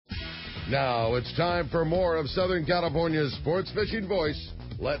Now it's time for more of Southern California's sports fishing voice.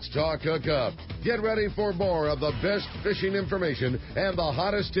 Let's Talk Hookup. Get ready for more of the best fishing information and the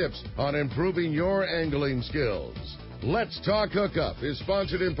hottest tips on improving your angling skills. Let's Talk Hookup is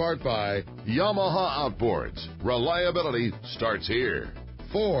sponsored in part by Yamaha Outboards. Reliability starts here.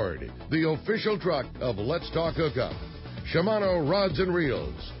 Ford, the official truck of Let's Talk Hookup. Shimano Rods and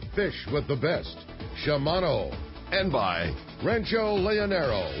Reels. Fish with the best. Shimano. And by Rancho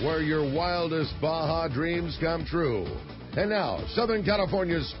Leonero, where your wildest Baja dreams come true. And now, Southern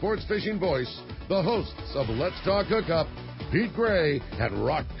California's sports fishing voice, the hosts of Let's Talk Hookup, Pete Gray and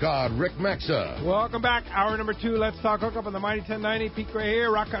Rock Cod Rick Maxa. Welcome back. Hour number 2, Let's Talk Hookup on the Mighty 1090. Pete Gray here.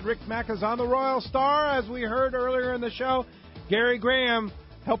 Rock Cod Rick Maxa is on the Royal Star. As we heard earlier in the show, Gary Graham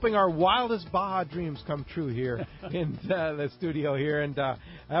helping our wildest Baja dreams come true here in the studio here, and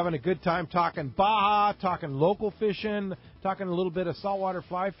having a good time talking Baja, talking local fishing, talking a little bit of saltwater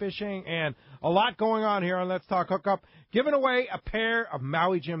fly fishing, and a lot going on here on Let's Talk Hookup. Giving away a pair of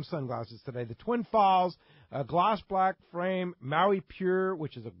Maui Jim sunglasses today. The Twin Falls gloss black frame Maui Pure,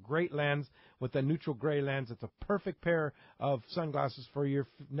 which is a great lens with a neutral gray lens. It's a perfect pair of sunglasses for your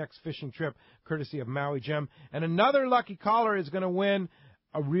next fishing trip, courtesy of Maui Jim. And another lucky caller is going to win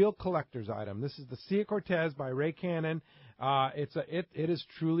a real collector's item. This is the Sia Cortez by Ray Cannon. It is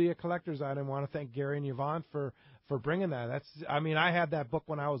truly a collector's item. I want to thank Gary and Yvonne for bringing that. I had that book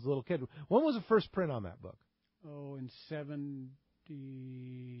when I was a little kid. When was the first print on that book? Oh, in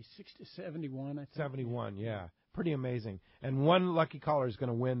 76 to 71, I think. 71, yeah. Pretty amazing. And one lucky caller is going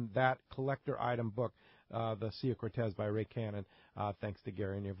to win that collector item book, the Sia Cortez by Ray Cannon, thanks to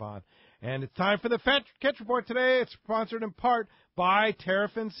Gary and Yvonne. And it's time for the Catch Report today. It's sponsored in part by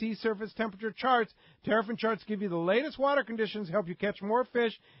Terrafin Sea Surface Temperature Charts. Terrafin charts give you the latest water conditions, help you catch more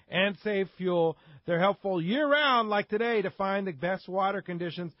fish, and save fuel. They're helpful year-round, like today, to find the best water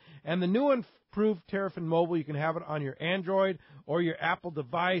conditions. And the new improved Terrafin Mobile, you can have it on your Android or your Apple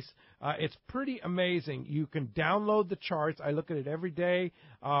device. It's pretty amazing. You can download the charts. I look at it every day.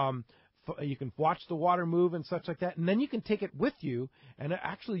 You can watch the water move and such like that, and then you can take it with you and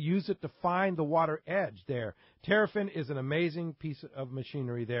actually use it to find the water edge there. Terrafin is an amazing piece of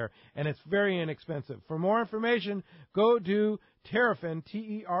machinery there, and it's very inexpensive. For more information, go to Terrafin,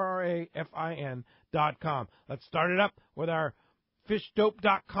 TERRAFIN.com. Let's start it up with our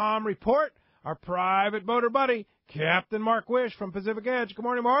FishDope.com report. Our private boater buddy, Captain Mark Wish from Pacific Edge. Good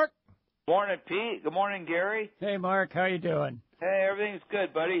morning, Mark. Morning, Pete. Good morning, Gary. Hey, Mark. How you doing? Hey, everything's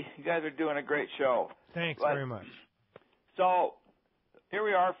good, buddy. You guys are doing a great show. Thanks very much. So here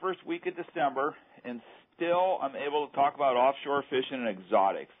we are, first week of December, and still I'm able to talk about offshore fishing and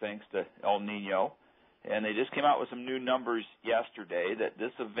exotics thanks to El Nino. And they just came out with some new numbers yesterday that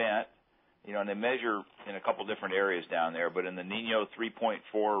this event, and they measure in a couple different areas down there, but in the Nino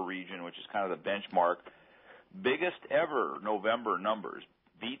 3.4 region, which is kind of the benchmark, biggest ever November numbers,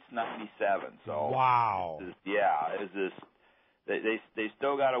 beats 97. So wow. They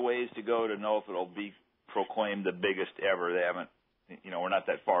still got a ways to go to know if it'll be proclaimed the biggest ever. They haven't, we're not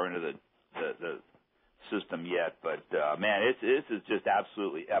that far into the system yet, but man, this is just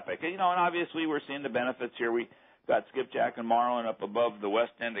absolutely epic. And obviously we're seeing the benefits here. We got skipjack and marlin up above the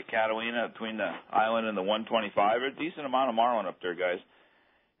west end of Catalina between the island and the 125. A decent amount of marlin up there, guys.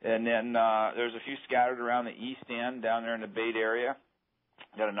 And then there's a few scattered around the east end down there in the bait area.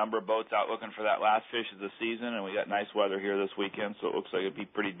 Got a number of boats out looking for that last fish of the season, and we got nice weather here this weekend, so it looks like it'd be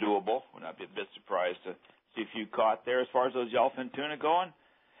pretty doable. Would not be a bit surprised to see a few caught there. As far as those yellowfin tuna going,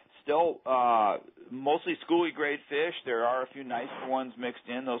 still mostly schoolie grade fish. There are a few nicer ones mixed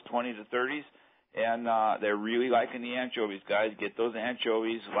in, those 20 to 30s, and they're really liking the anchovies, guys. Get those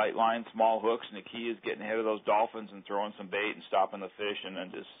anchovies, light line, small hooks, and the key is getting ahead of those dolphins and throwing some bait and stopping the fish and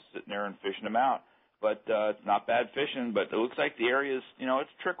then just sitting there and fishing them out. But it's not bad fishing, but it looks like the area's,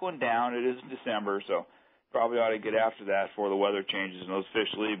 it's trickling down. It is in December, so probably ought to get after that before the weather changes and those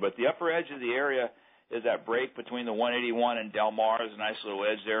fish leave. But the upper edge of the area is that break between the 181 and Del Mar. There's a nice little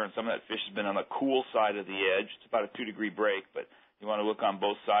edge there, and some of that fish has been on the cool side of the edge. It's about a 2-degree break, but you want to look on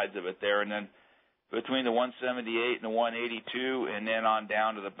both sides of it there. And then between the 178 and the 182, and then on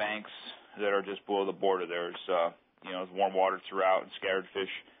down to the banks that are just below the border, there's warm water throughout and scattered fish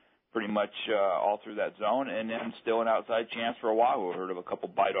pretty much all through that zone, and then still an outside chance for a while. We heard of a couple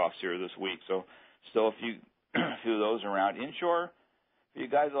bite-offs here this week, so still a few of those around. Inshore, for you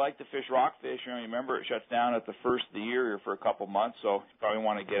guys that like to fish rockfish, remember it shuts down at the first of the year here for a couple months, so you probably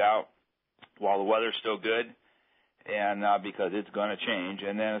want to get out while the weather's still good, and because it's going to change.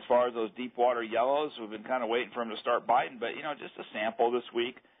 And then as far as those deep water yellows, we've been kind of waiting for them to start biting, but, just a sample this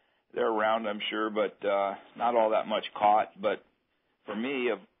week. They're around, I'm sure, but not all that much caught. But for me,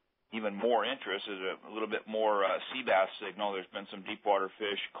 even more interest is a little bit more sea bass signal. There's been some deep water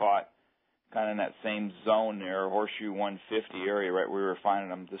fish caught kind of in that same zone there, Horseshoe 150 area, right where we were finding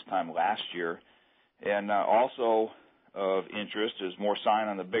them this time last year. And also of interest is more sign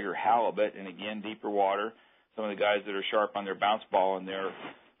on the bigger halibut, and again, deeper water. Some of the guys that are sharp on their bounce ball in there,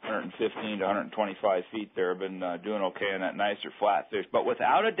 115 to 125 feet there, have been doing okay on that nicer flatfish. But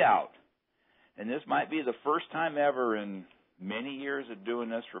without a doubt, and this might be the first time ever in many years of doing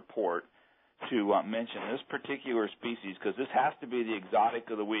this report to mention this particular species, because this has to be the exotic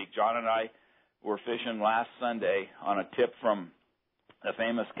of the week. John and I were fishing last Sunday on a tip from the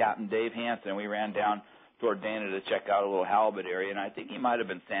famous Captain Dave Hansen. We ran down toward Dana to check out a little halibut area, and I think he might have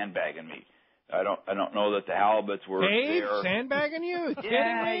been sandbagging me. I don't know that the halibuts were Dave there. Sandbagging you?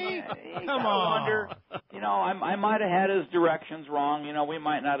 Kidding me? Come on. on. I might have had his directions wrong. We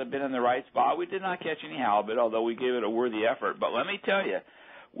might not have been in the right spot. We did not catch any halibut, although we gave it a worthy effort. But let me tell you,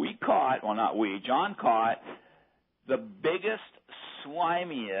 John caught the biggest,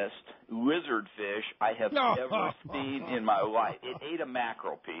 slimiest lizardfish I have ever seen in my life. It ate a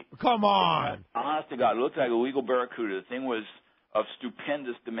mackerel, Pete. Come on. Honest to God, it looked like a legal barracuda. The thing was of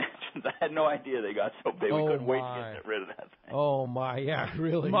stupendous dimensions. I had no idea they got so big. We couldn't wait to get rid of that thing. Oh, my. Yeah,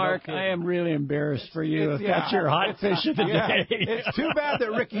 really. Mark, I am really embarrassed for you if that's your hot fish of the day. It's too bad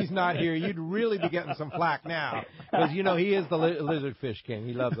that Ricky's not here. You'd really be getting some flack now. Because, he is the lizardfish king.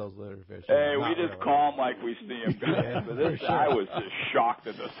 He loves those lizardfish. Hey, we just call him like we see him. But this, I was just shocked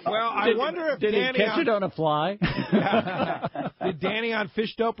at this. Well, I wonder if Did Danny he catch it on a fly? Did Danny on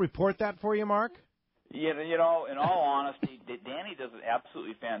Fish Dope report that for you, Mark? In all honesty, Danny does an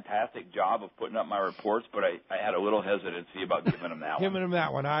absolutely fantastic job of putting up my reports, but I had a little hesitancy about giving him that one. Giving him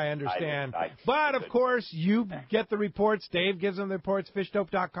that one, I understand. But, of course, you get the reports. Dave gives them the reports.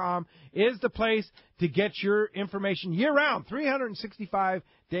 FishDope.com is the place to get your information year-round, 365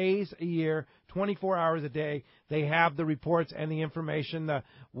 days a year, 24 hours a day. They have the reports and the information, the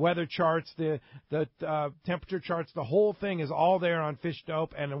weather charts, the temperature charts. The whole thing is all there on Fish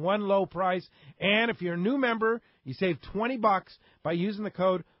Dope and at one low price. And if you're a new member, you save $20 by using the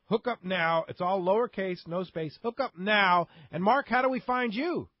code HOOKUPNOW. It's all lowercase, no space, HOOKUPNOW. And, Mark, how do we find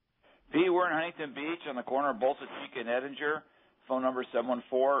you? We're in Huntington Beach on the corner of Bolsa Chica and Edinger. Phone number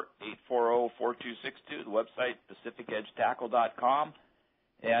 714-840-4262. The website, PacificEdgeTackle.com.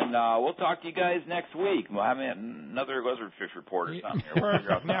 And we'll talk to you guys next week. We'll have another lizardfish report or something.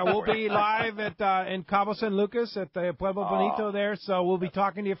 Perfect. Now, we'll be live in Cabo San Lucas at the Pueblo Bonito there, so we'll be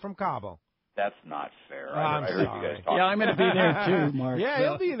talking to you from Cabo. That's not fair. I'm I heard sorry. you guys talking. Yeah, I'm going to be there too, Mark. Yeah,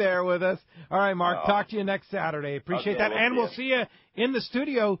 he'll be there with us. All right, Mark, talk to you next Saturday. Appreciate that. And we'll see you in the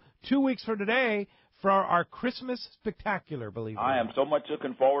studio 2 weeks from today for our Christmas Spectacular, believe it or not. I am so much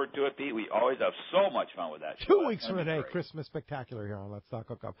looking forward to it, Pete. We always have so much fun with that show. 2 weeks from today, Christmas Spectacular here on Let's Talk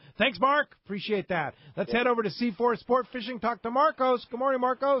Hookup. Thanks, Mark. Appreciate that. Let's head over to C4 Sport Fishing. Talk to Marcos. Good morning,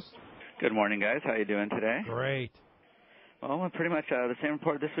 Marcos. Good morning, guys. How you doing today? Great. Well, pretty much the same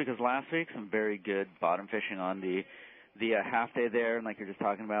report this week as last week. Some very good bottom fishing on the half day there, and like you're just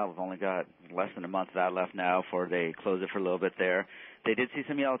talking about, we've only got less than a month of that left now before they close it for a little bit there. They did see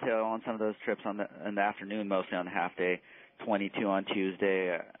some yellowtail on some of those trips in the afternoon, mostly on the half day. 22 on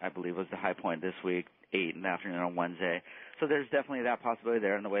Tuesday, I believe, was the high point this week. 8 in the afternoon on Wednesday. So there's definitely that possibility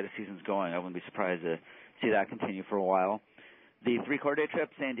there, and the way the season's going, I wouldn't be surprised to see that continue for a while. The 3/4 day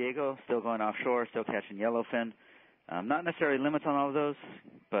trip, San Diego, still going offshore, still catching yellowfin. Not necessarily limits on all of those,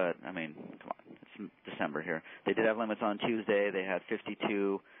 but, I mean, come on, it's December here. They did have limits on Tuesday. They had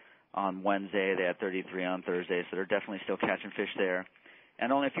 52 on Wednesday. They had 33 on Thursday, so they're definitely still catching fish there.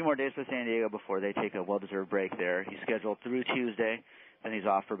 And only a few more days for San Diego before they take a well-deserved break there. He's scheduled through Tuesday, then he's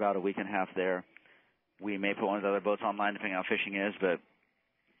off for about a week and a half there. We may put one of the other boats online depending on how fishing is, but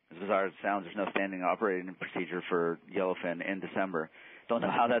as bizarre as it sounds, there's no standing operating procedure for yellowfin in December. Don't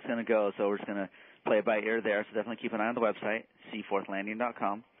know how that's going to go, so we're just going to play it by ear there. So definitely keep an eye on the website,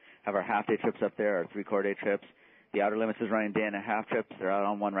 seaforthlanding.com. Have our half-day trips up there, our 3/4 day trips. The Outer Limits is running day and a half trips. They're out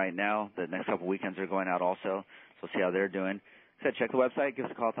on one right now. The next couple weekends are going out also, so we'll see how they're doing. So check the website. Give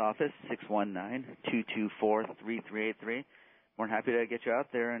us a call at the office, 619-224-3383. We're happy to get you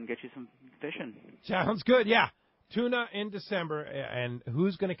out there and get you some fishing. Sounds good, yeah. Tuna in December, and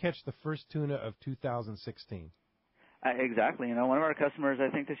who's going to catch the first tuna of 2016? Exactly. You know, one of our customers, I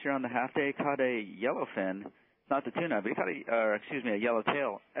think this year on the half day, caught a yellowfin. Not the tuna, but he caught a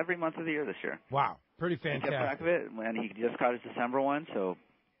yellowtail every month of the year this year. Wow, pretty fantastic. He kept track of it, and he just caught his December one, so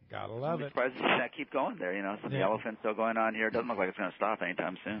gotta love it. I'm surprised to see that keep going there. You know, some yellowfin still going on here. It doesn't look like it's going to stop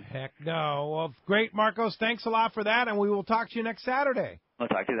anytime soon. Heck no. Well, great, Marcos. Thanks a lot for that, and we will talk to you next Saturday. We'll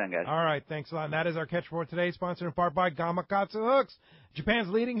talk to you then, guys. All right, thanks a lot. And that is our catch for today, sponsored in part by Gamakatsu Hooks, Japan's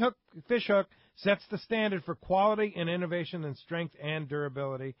leading hook fish hook sets the standard for quality and innovation in strength and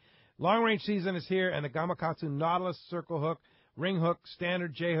durability. Long-range season is here, and the Gamakatsu Nautilus Circle Hook, Ring Hook,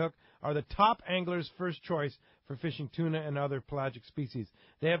 Standard J-Hook are the top anglers' first choice for fishing tuna and other pelagic species.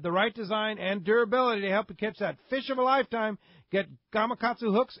 They have the right design and durability to help you catch that fish of a lifetime. Get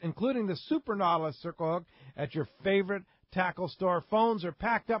Gamakatsu hooks, including the Super Nautilus Circle Hook, at your favorite tackle store. Phones are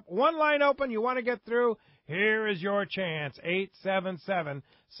packed up. One line open. You want to get through? Here is your chance.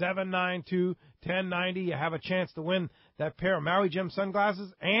 877-792-1090. You have a chance to win that pair of Maui Jim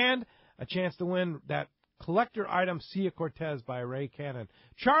sunglasses and a chance to win that collector item Sia Cortez by Ray Cannon.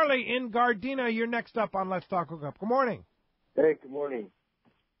 Charlie in Gardena, you're next up on Let's Talk Hookup. Good morning. Hey, good morning.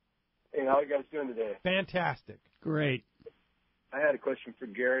 Hey, how are you guys doing today? Fantastic. Great. I had a question for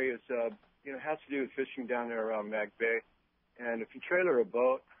Gary. It has to do with fishing down there around Mag Bay. And if you trailer a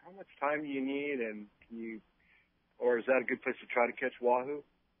boat, how much time do you need, and or is that a good place to try to catch wahoo?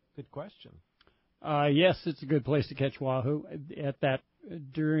 Good question. Yes, it's a good place to catch wahoo. At that,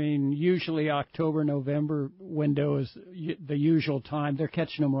 during usually October, November window is the usual time. They're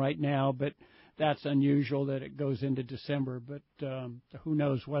catching them right now, but that's unusual that it goes into December. But who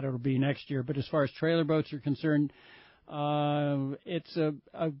knows what it'll be next year. But as far as trailer boats are concerned, it's a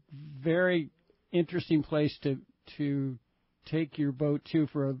very interesting place to take your boat to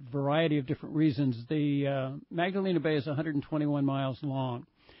for a variety of different reasons. The Magdalena Bay is 121 miles long,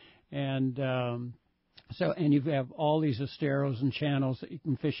 and you have all these esteros and channels that you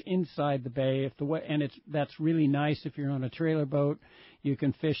can fish inside the bay. That's really nice if you're on a trailer boat. You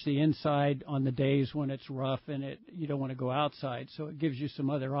can fish the inside on the days when it's rough and you don't want to go outside, so it gives you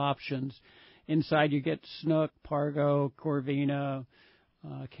some other options. Inside you get snook, pargo, corvina,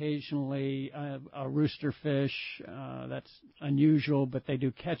 occasionally a rooster fish. That's unusual, but they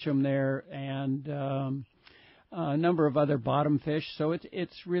do catch them there, and a number of other bottom fish. So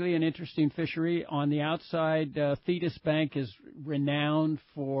it's really an interesting fishery. On the outside, Thetis Bank is renowned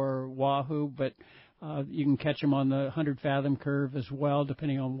for wahoo, but you can catch them on the 100-fathom curve as well,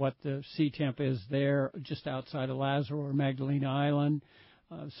 depending on what the sea temp is there, just outside of Lazaro or Magdalena Island.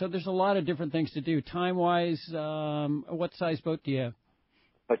 So there's a lot of different things to do. Time-wise, what size boat do you have?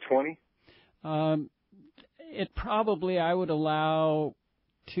 A 20? It probably, I would allow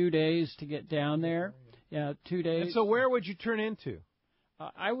 2 days to get down there. Yeah, 2 days. And so where would you turn into?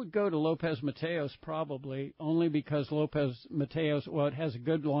 I would go to Lopez Mateos probably, only because Lopez Mateos, well, it has a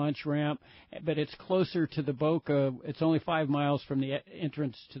good launch ramp, but it's closer to the Boca. It's only 5 miles from the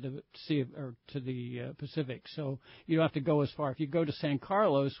entrance to the Pacific, so you don't have to go as far. If you go to San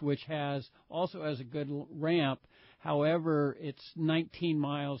Carlos, which also has a good ramp, however, it's 19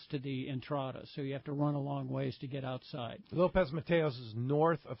 miles to the Entrada, so you have to run a long ways to get outside. Lopez Mateos is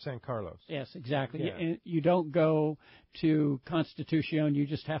north of San Carlos. Yes, exactly. Yeah. And you don't go to Constitucion. You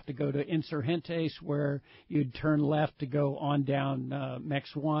just have to go to Insurgentes, where you'd turn left to go on down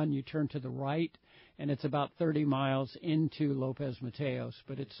Mex 1. You turn to the right, and it's about 30 miles into Lopez Mateos,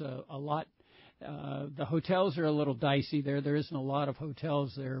 but it's a lot. The hotels are a little dicey there. There isn't a lot of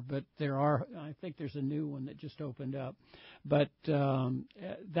hotels there, but there are. I think there's a new one that just opened up. But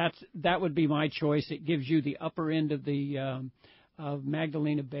that would be my choice. It gives you the upper end of the of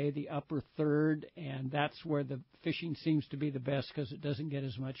Magdalena Bay, the upper third, and that's where the fishing seems to be the best because it doesn't get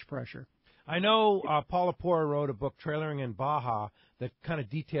as much pressure. I know Paul Lepore wrote a book, Trailering in Baja, that kind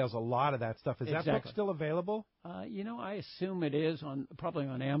of details a lot of that stuff. Is that book still available? I assume it is probably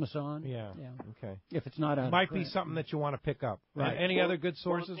on Amazon. Yeah. Okay. If it's not might be something that you want to pick up. Right. Any other good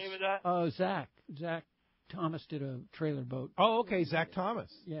sources? What was the name of that? Zach Thomas did a trailer boat. Oh, okay. Zach Thomas.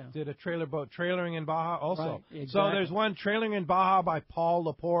 Yeah. Did a trailer boat, Trailering in Baja also. Right, exactly. So there's one, Trailering in Baja by Paul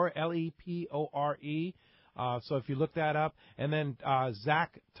Lepore, Lepore. So if you look that up, and then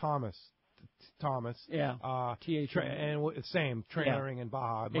Zach Thomas. Yeah. And same, trailering in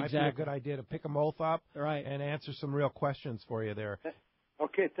Baja. It might be a good idea to pick them both up and answer some real questions for you there.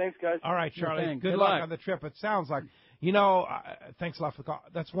 Okay, thanks, guys. All right, Charlie. Good luck luck on the trip. It sounds like, thanks a lot for the call.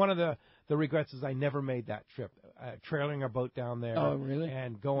 That's one of the regrets is I never made that trip, trailing a boat down there. Oh, really?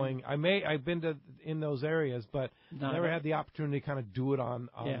 And going, I've been in those areas, but never had the opportunity to kind of do it on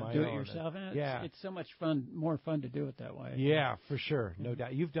my own. Do it yourself. It's so much fun, more fun to do it that way. Yeah, for sure. No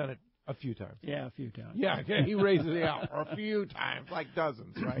doubt. You've done it a few times. Yeah, a few times. Yeah, he raises it out a few times, like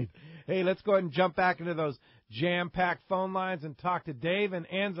dozens, right? Hey, let's go ahead and jump back into those jam-packed phone lines and talk to Dave and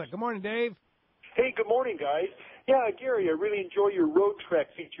Anza. Good morning, Dave. Hey, good morning, guys. Yeah, Gary, I really enjoy your road trek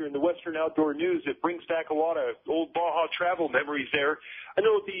feature in the Western Outdoor News. It brings back a lot of old Baja travel memories there. I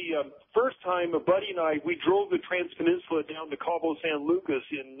know the first time a buddy and we drove the Transpeninsula down to Cabo San Lucas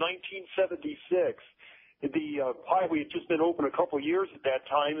in 1976. The highway had just been open a couple of years at that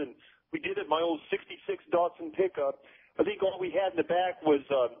time, and we did it in my old 66 Datsun pickup. I think all we had in the back was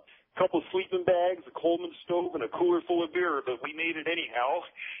a couple of sleeping bags, a Coleman stove, and a cooler full of beer, but we made it anyhow.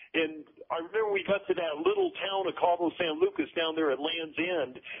 And I remember we got to that little town of Cabo San Lucas down there at Land's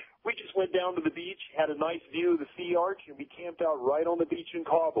End. We just went down to the beach, had a nice view of the sea arch, and we camped out right on the beach in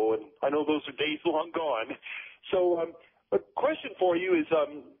Cabo. And I know those are days long gone. So a question for you is,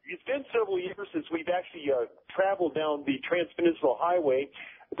 it's been several years since we've actually traveled down the Trans-Peninsula Highway.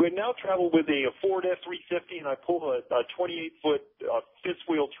 We now travel with a Ford F-350, and I pull a 28-foot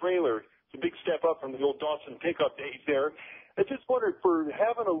fifth-wheel trailer. It's a big step up from the old Datsun pickup days there. I just wondered, for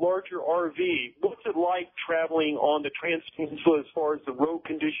having a larger RV, what's it like traveling on the Trans-Peninsula as far as the road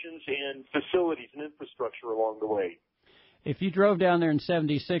conditions and facilities and infrastructure along the way? If you drove down there in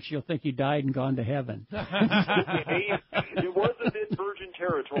 76, you'll think you died and gone to heaven. It was a bit virgin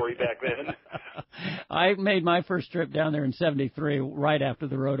territory back then. I made my first trip down there in 73, right after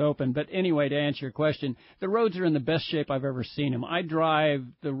the road opened. But anyway, to answer your question, the roads are in the best shape I've ever seen them. I drive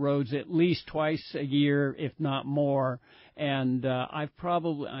the roads at least twice a year, if not more. And I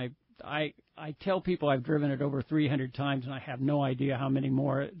tell people I've driven it over 300 times, and I have no idea how many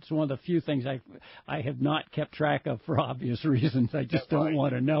more. It's one of the few things I have not kept track of for obvious reasons. I just don't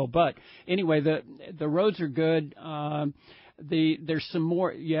want to know. But anyway, the roads are good. There's some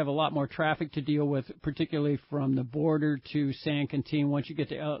more. You have a lot more traffic to deal with, particularly from the border to San Quintin. Once you get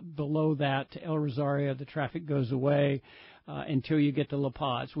to below that to El Rosario, the traffic goes away until you get to La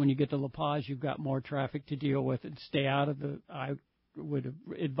Paz. When you get to La Paz, you've got more traffic to deal with, and stay out of I would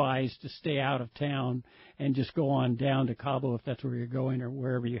advise to stay out of town and just go on down to Cabo if that's where you're going or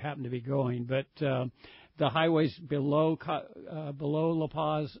wherever you happen to be going. But the highways below La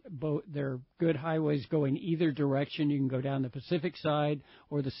Paz, they're good highways going either direction. You can go down the Pacific side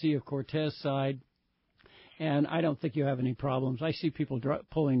or the Sea of Cortez side. And I don't think you have any problems. I see people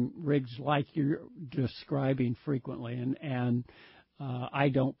pulling rigs like you're describing frequently, and I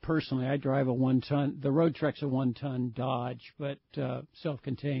don't personally. I drive a 1-ton. The Road Trek's a 1-ton Dodge, but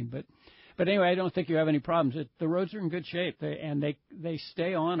self-contained. But anyway, I don't think you have any problems. The roads are in good shape, they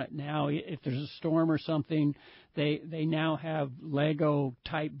stay on it now. If there's a storm or something, they now have Lego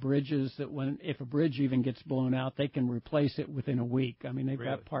type bridges that if a bridge even gets blown out, they can replace it within a week. I mean, they've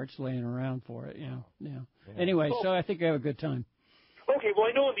got parts laying around for it. Yeah. Anyway, so I think you have a good time. Okay, well,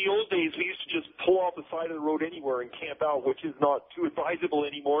 I know in the old days we used to just pull off the side of the road anywhere and camp out, which is not too advisable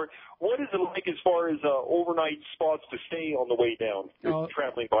anymore. What is it like as far as overnight spots to stay on the way down,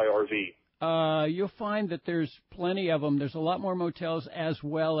 traveling by RV? You'll find that there's plenty of them. There's a lot more motels as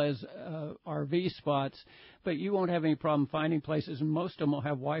well as RV spots, but you won't have any problem finding places, and most of them will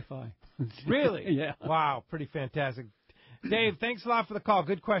have Wi-Fi. Really? Yeah. Wow, pretty fantastic. Dave, thanks a lot for the call.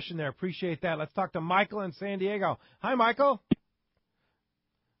 Good question there. Appreciate that. Let's talk to Michael in San Diego. Hi, Michael.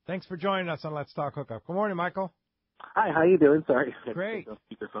 Thanks for joining us on Let's Talk Hookup. Good morning, Michael. Hi, how you doing? Sorry. Great.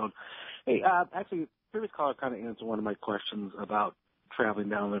 Speakerphone. Hey, actually, previous caller kind of answered one of my questions about traveling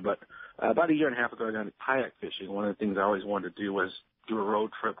down there, but about a year and a half ago, I got into kayak fishing. One of the things I always wanted to do was do a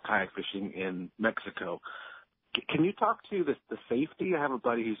road trip kayak fishing in Mexico. Can you talk to the safety? I have a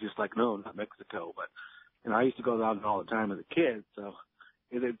buddy who's just like, no, not Mexico, but I used to go down there all the time as a kid, so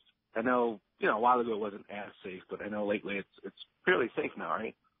it's. I know, a while ago it wasn't as safe, but I know lately it's fairly safe now,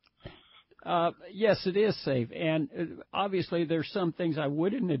 right? Yes, it is safe, and obviously there's some things I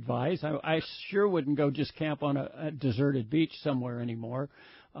wouldn't advise. I sure wouldn't go just camp on a deserted beach somewhere anymore.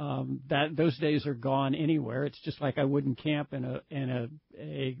 Those days are gone anywhere. It's just like I wouldn't camp in a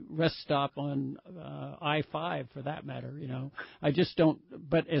rest stop on I-5 for that matter. I just don't.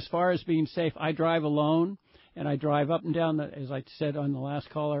 But as far as being safe, I drive alone, and I drive up and down. As I said on the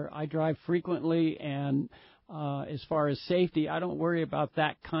last caller, I drive frequently, and as far as safety, I don't worry about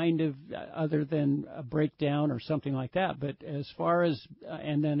that kind of, other than a breakdown or something like that. But as far as,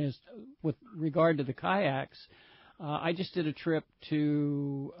 and then as with regard to the kayaks, I just did a trip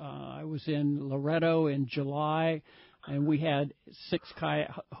to, I was in Loreto in July, and we had 6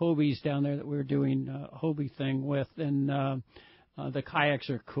 Hobies down there that we were doing a Hobie thing with, and the kayaks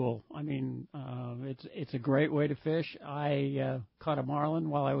are cool. I mean, it's a great way to fish. I caught a marlin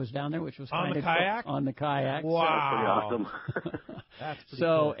while I was down there, which was kind of kayak? On the kayak. Wow, that's pretty awesome. That's pretty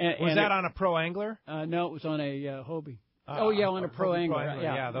cool. Was that on a pro angler? No, it was on a Hobie. On a pro angler.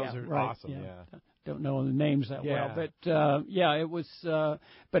 Yeah, those are right, awesome. Yeah. Don't know the names that well, but it was.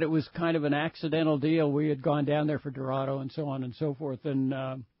 But it was kind of an accidental deal. We had gone down there for Dorado and so on and so forth, and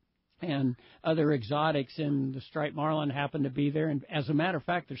and other exotics, and the striped marlin happened to be there. And as a matter of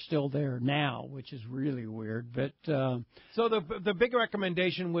fact, they're still there now, which is really weird. But so the big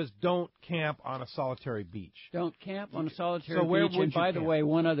recommendation was don't camp on a solitary beach. Don't camp on a solitary so where beach. Would and you by camp? the way,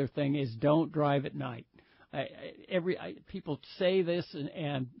 one other thing is don't drive at night. People say this,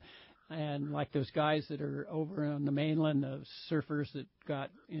 and like those guys that are over on the mainland, the surfers that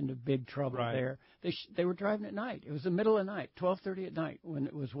got into big trouble there, they were driving at night. It was the middle of the night, 12:30 at night, when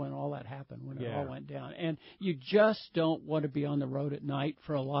all that happened, when it all went down. And you just don't want to be on the road at night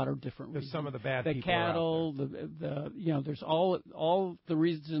for a lot of different reasons. Some of the bad people, the cattle, there's all the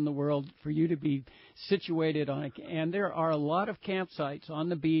reasons in the world for you to be situated on and there are a lot of campsites on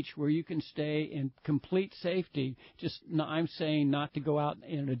the beach where you can stay in complete safety. I'm saying not to go out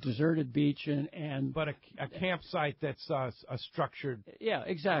in a deserted beach but a campsite that's a structured. Yeah,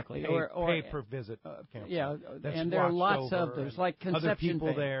 exactly. Pay per visit. Campsite. And there are lots of those, like Conception other people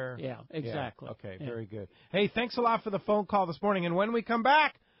Bay. there. Yeah, exactly. Yeah. Okay, very good. Hey, thanks a lot for the phone call this morning. And when we come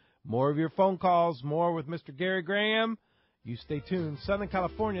back, more of your phone calls, more with Mr. Gary Graham. You stay tuned. Southern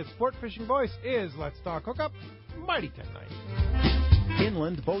California's sport fishing voice is Let's Talk Hookup, Mighty 1090.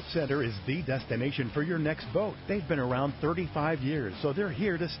 Inland Boat Center is the destination for your next boat. They've been around 35 years, so they're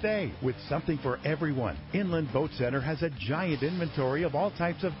here to stay with something for everyone. Inland Boat Center has a giant inventory of all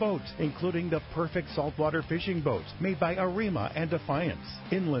types of boats, including the perfect saltwater fishing boats made by Arima and Defiance.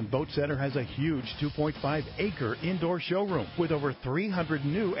 Inland Boat Center has a huge 2.5-acre indoor showroom with over 300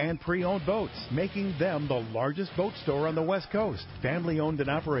 new and pre-owned boats, making them the largest boat store on the West Coast. Family-owned and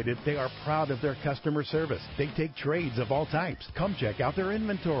operated, they are proud of their customer service. They take trades of all types. Come check out their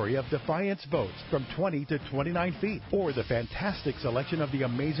inventory of Defiance boats from 20 to 29 feet, or the fantastic selection of the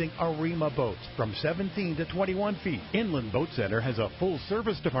amazing Arima boats from 17 to 21 feet. Inland Boat Center has a full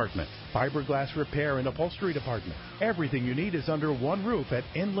service department, fiberglass repair and upholstery department. Everything you need is under one roof at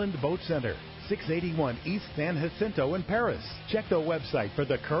Inland Boat Center, 681 East San Jacinto in Paris. Check the website for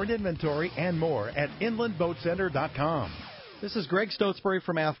the current inventory and more at inlandboatcenter.com. This is Greg Stotesbury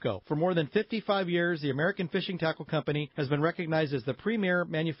from AFCO. For more than 55 years, the American Fishing Tackle Company has been recognized as the premier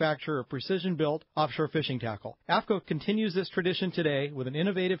manufacturer of precision-built offshore fishing tackle. AFCO continues this tradition today with an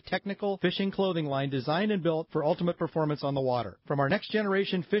innovative technical fishing clothing line designed and built for ultimate performance on the water. From our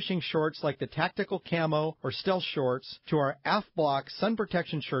next-generation fishing shorts like the Tactical Camo or Stealth Shorts to our AF-Block sun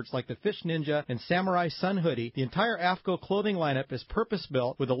protection shirts like the Fish Ninja and Samurai Sun Hoodie, the entire AFCO clothing lineup is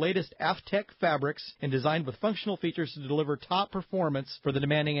purpose-built with the latest AFTech fabrics and designed with functional features to deliver top performance for the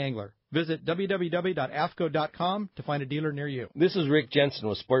demanding angler. Visit www.afco.com to find a dealer near you. This is Rick Jensen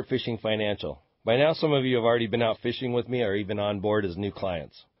with Sport Fishing Financial. By now, some of you have already been out fishing with me or even on board as new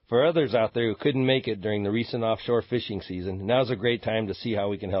clients. For others out there who couldn't make it during the recent offshore fishing season, now's a great time to see how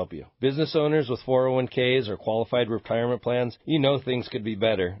we can help you. Business owners with 401ks or qualified retirement plans, you know things could be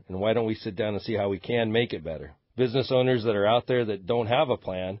better, and why don't we sit down and see how we can make it better? Business owners that are out there that don't have a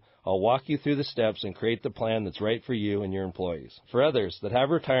plan, I'll walk you through the steps and create the plan that's right for you and your employees. For others that have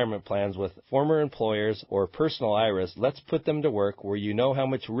retirement plans with former employers or personal IRAs, let's put them to work where you know how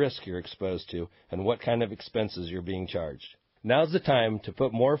much risk you're exposed to and what kind of expenses you're being charged. Now's the time to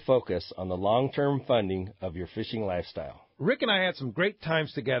put more focus on the long-term funding of your fishing lifestyle. Rick and I had some great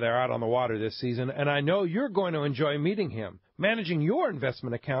times together out on the water this season, and I know you're going to enjoy meeting him. Managing your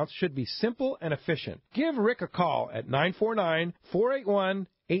investment accounts should be simple and efficient. Give Rick a call at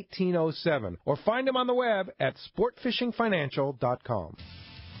 949-481-1807 or find him on the web at sportfishingfinancial.com.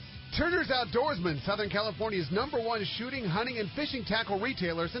 Turner's Outdoorsman, Southern California's #1 shooting, hunting, and fishing tackle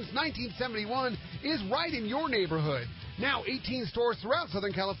retailer since 1971, is right in your neighborhood. Now 18 stores throughout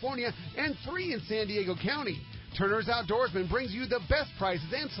Southern California and 3 in San Diego County. Turner's Outdoorsman brings you the best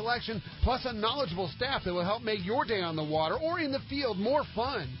prices and selection, plus a knowledgeable staff that will help make your day on the water or in the field more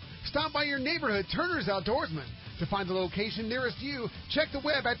fun. Stop by your neighborhood Turner's Outdoorsman. To find the location nearest you, check the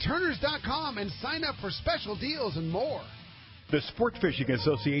web at turners.com and sign up for special deals and more. The Sport Fishing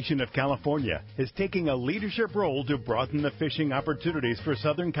Association of California is taking a leadership role to broaden the fishing opportunities for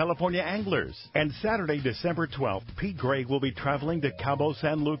Southern California anglers. And Saturday, December 12th, Pete Gray will be traveling to Cabo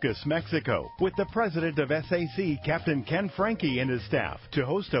San Lucas, Mexico, with the president of SAC, Captain Ken Frankie, and his staff to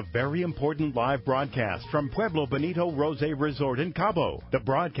host a very important live broadcast from Pueblo Bonito Rosé Resort in Cabo. The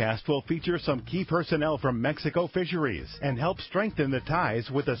broadcast will feature some key personnel from Mexico Fisheries and help strengthen the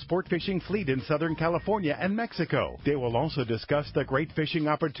ties with the sport fishing fleet in Southern California and Mexico. They will also discuss discuss the great fishing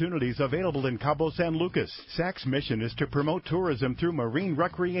opportunities available in Cabo San Lucas. SAC's mission is to promote tourism through marine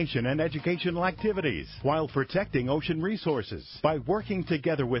recreation and educational activities while protecting ocean resources. By working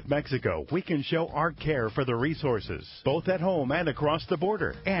together with Mexico, we can show our care for the resources, both at home and across the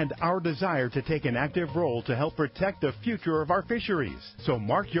border, and our desire to take an active role to help protect the future of our fisheries. So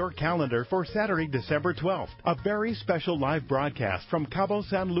mark your calendar for Saturday, December 12th, a very special live broadcast from Cabo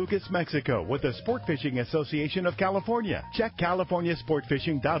San Lucas, Mexico, with the Sport Fishing Association of California. Check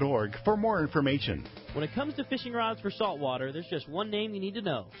CaliforniaSportFishing.org for more information. When it comes to fishing rods for saltwater, there's just one name you need to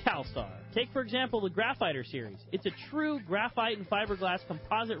know: CalStar. Take, for example, the Graphiter series. It's a true graphite and fiberglass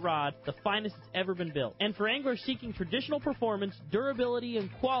composite rod, the finest it's ever been built. And for anglers seeking traditional performance, durability, and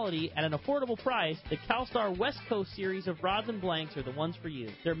quality at an affordable price, the CalStar West Coast series of rods and blanks are the ones for you.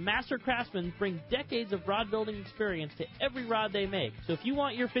 Their master craftsmen bring decades of rod building experience to every rod they make. So if you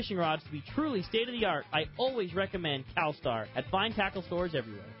want your fishing rods to be truly state-of-the-art, I always recommend CalStar at fine tackle stores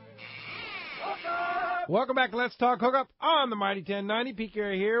everywhere. Welcome back to Let's Talk Hookup on the Mighty 1090. Pete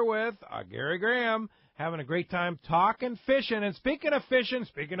Gary here with Gary Graham, having a great time talking fishing. And speaking of fishing,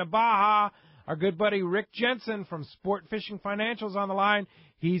 speaking of Baja, our good buddy Rick Jensen from Sport Fishing Financials on the line.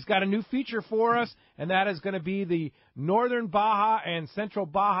 He's got a new feature for us, and that is going to be the Northern Baja and Central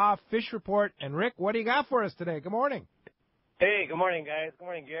Baja Fish Report. And Rick, what do you got for us today? Good morning. Hey, good morning, guys. Good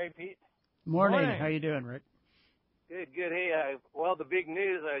morning, Gary, Pete. Morning. How you doing, Rick? Good, good. Hey, well, the big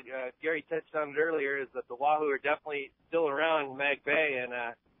news, Gary touched on it earlier, is that the Wahoo are definitely still around Mag Bay, and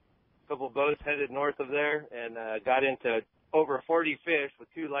a couple of boats headed north of there and got into over 40 fish with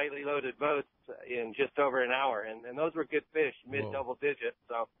 2 lightly loaded boats in just over an hour. And those were good fish, mid-double digits.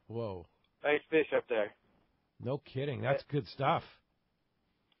 So, whoa, nice fish up there. No kidding. That's good stuff.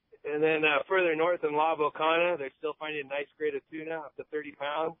 And then further north in La Bocana, they're still finding a nice grade of tuna up to 30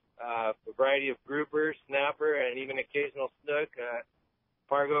 pounds, a variety of grouper, snapper, and even occasional snook.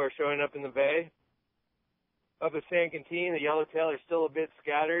 Pargo are showing up in the bay. Up at San Quintin, the yellowtail are still a bit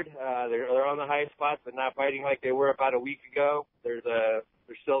scattered. They're on the high spots, but not biting like they were about a week ago. There's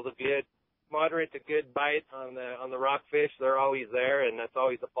still the good, moderate to good bite on the rockfish. They're always there, and that's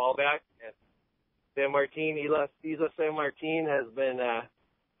always a fallback. And San Martin, Isla San Martin has been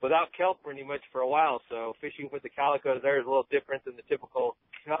without kelp pretty much for a while, so fishing with the calicos there is a little different than the typical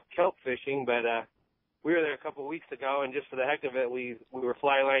kelp fishing, but we were there a couple of weeks ago, and just for the heck of it, we were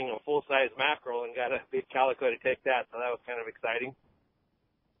fly lining a full-size mackerel and got a big calico to take that, so that was kind of exciting.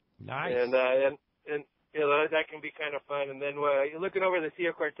 Nice. And you know, that can be kind of fun. And then you're looking over the Sea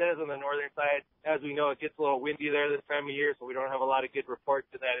of Cortez on the northern side. As we know, it gets a little windy there this time of year, so we don't have a lot of good reports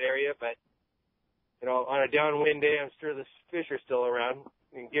in that area, but you know, on a downwind day, I'm sure the fish are still around.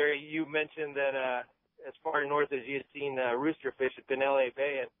 And Gary, you mentioned that as far north as you'd seen rooster fish at Pinellas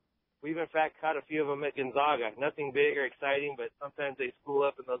Bay, and we've in fact caught a few of them at Gonzaga. Nothing big or exciting, but sometimes they spool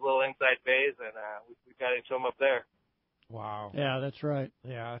up in those little inside bays, and we've got to show them up there. Wow. Yeah, that's right.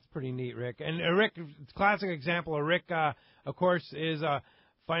 Yeah, that's pretty neat, Rick. And Rick, classic example of Rick, of course, is a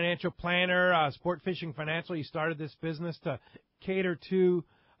financial planner, Sport Fishing Financial. He started this business to cater to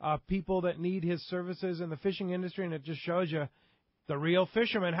people that need his services in the fishing industry, and it just shows you the real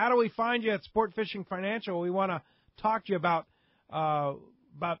fisherman. How do we find you at Sport Fishing Financial? We want to talk to you about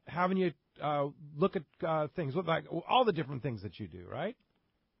having you look at things, like all the different things that you do, right?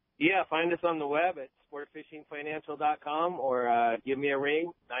 Yeah, find us on the web at sportfishingfinancial.com or give me a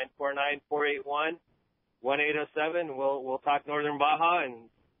ring, 949-481-1807. We'll talk Northern Baja and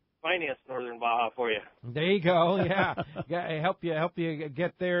finance Northern Baja for you. There you go. Yeah, help you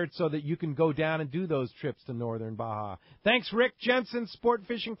get there so that you can go down and do those trips to Northern Baja. Thanks, Rick Jensen, Sport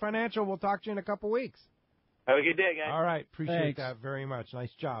Fishing Financial. We'll talk to you in a couple weeks. Have a good day, guys. All right. Appreciate that very much.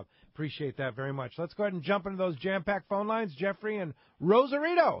 Nice job. Appreciate that very much. Let's go ahead and jump into those jam-packed phone lines. Jeffrey and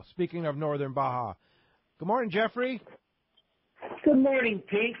Rosarito, speaking of Northern Baja. Good morning, Jeffrey. Good morning,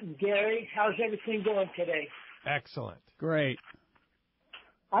 Pete and Gary. How's everything going today? Excellent. Great.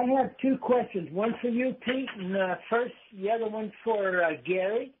 I have 2 questions. One for you, Pete, and first, the other one for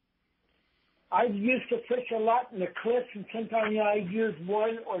Gary. I used to fish a lot in the cliffs, and sometimes I'd use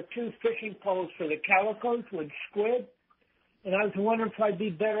 1 or 2 fishing poles for the calicos with squid. And I was wondering if I'd be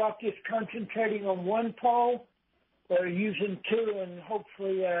better off just concentrating on 1 pole or using 2 and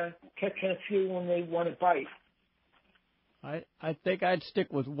hopefully catching a few when they want to bite. I think I'd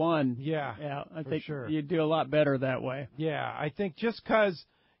stick with 1. Yeah, I think sure. you'd do a lot better that way. Yeah, I think just because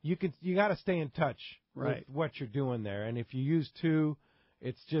you got to stay in touch right. with what you're doing there, and if you use 2,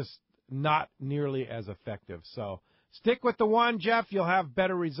 it's just not nearly as effective. So stick with the 1, Jeff. You'll have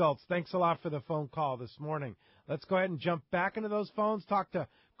better results. Thanks a lot for the phone call this morning. Let's go ahead and jump back into those phones. Talk to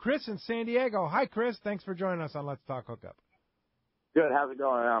Chris in San Diego. Hi, Chris. Thanks for joining us on Let's Talk Hookup. Good. How's it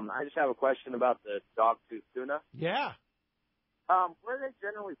going? I just have a question about the dogtooth tuna. Yeah. Where are they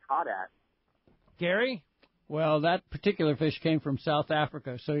generally caught at? Gary? Well, that particular fish came from South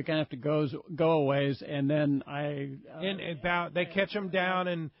Africa, so you're going to have to go a ways, and then they catch them down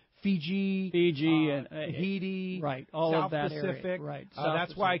in Fiji and Tahiti, right, all South of that Pacific. area, right.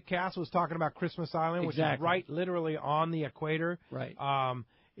 That's why Cass was talking about Christmas Island, which is right literally on the equator. Right. And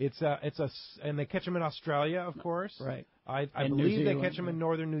they catch them in Australia, of course. Right. I believe they catch them in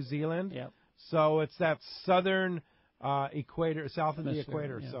northern New Zealand. Yep. So it's that southern equator, south of the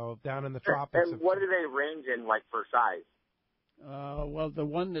equator, so down in the tropics. And what do they range in, like, for size? Well, the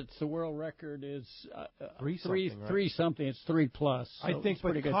one that's the world record is three something. It's 3+. So I think,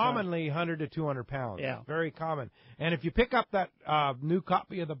 but commonly 100 to 200 pounds. Yeah, very common. And if you pick up that new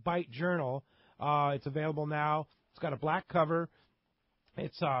copy of the Bite Journal, it's available now. It's got a black cover.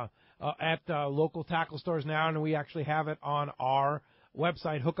 It's at local tackle stores now, and we actually have it on our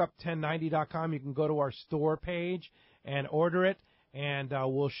website, hookup1090.com. You can go to our store page and order it, and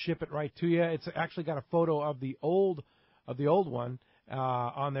we'll ship it right to you. It's actually got a photo of the old one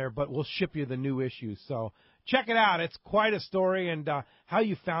on there, but we'll ship you the new issue. So check it out. It's quite a story, and how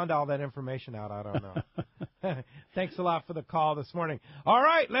you found all that information out, I don't know. Thanks a lot for the call this morning. All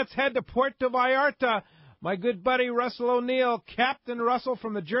right, let's head to Puerto Vallarta. My good buddy Russell O'Neill, Captain Russell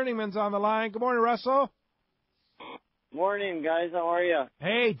from the Journeyman's on the line. Good morning, Russell. Morning, guys. How are you?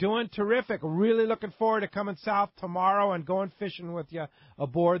 Hey, doing terrific. Really looking forward to coming south tomorrow and going fishing with you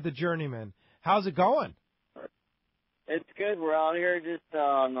aboard the Journeyman. How's it going? It's good. We're out here just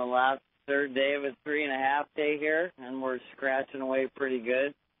on the last third day of a 3.5 day here, and we're scratching away pretty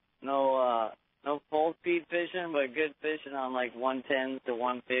good. No full speed fishing, but good fishing on like 110s to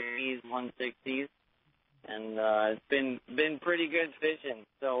 150s, 160s. And it's been pretty good fishing.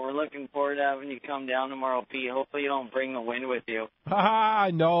 So we're looking forward to having you come down tomorrow, Pete. Hopefully you don't bring the wind with you.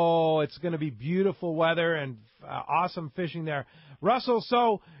 No, it's going to be beautiful weather and awesome fishing there. Russell,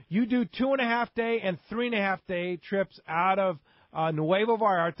 so you do 2.5 day and 3.5 day trips out of Nuevo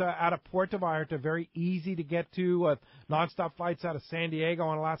Vallarta, out of Puerto Vallarta. Very easy to get to. Nonstop flights out of San Diego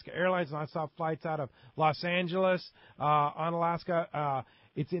on Alaska Airlines. Nonstop flights out of Los Angeles on Alaska.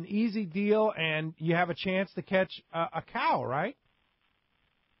 It's an easy deal, and you have a chance to catch a cow, right?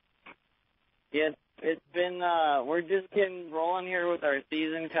 Yes, it's been, we're just getting rolling here with our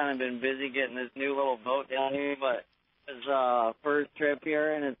season. Kind of been busy getting this new little boat down here, but it's first trip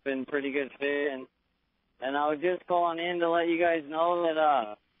here, and it's been pretty good fishing. And I was just calling in to let you guys know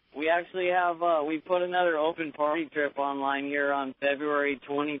that we actually have, we put another open party trip online here on February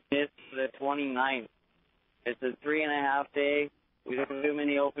 25th to the 29th. It's a 3.5 day. We don't do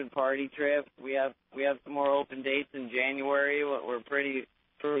many open party trips. We have some more open dates in January. We're pretty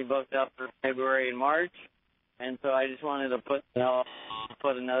booked up for February and March, and so I just wanted to put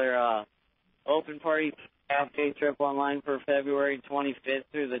another open party half-day trip online for February 25th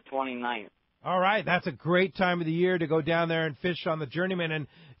through the 29th. All right, that's a great time of the year to go down there and fish on the Journeyman. And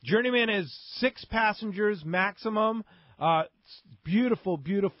Journeyman is 6 passengers maximum. Beautiful,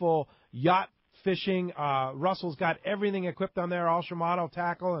 beautiful yacht fishing. Russell's got everything equipped on there, all Shimano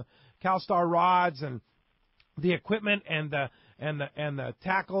tackle, CalStar rods, and the equipment and the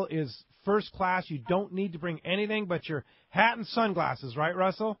tackle is first class. You don't need to bring anything but your hat and sunglasses, right,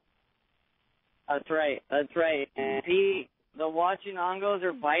 Russell? That's right. And the Wachinongos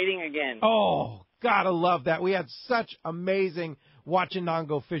are biting again. Oh, gotta love that. We had such amazing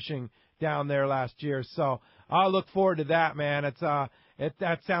Wachinongo fishing down there last year, so I'll look forward to that, man.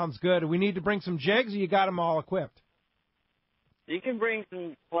 That sounds good. We need to bring some jigs, or you got them all equipped? You can bring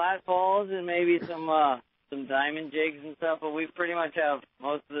some flat balls and maybe some diamond jigs and stuff, but we pretty much have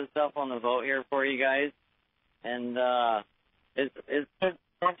most of the stuff on the boat here for you guys. And it's good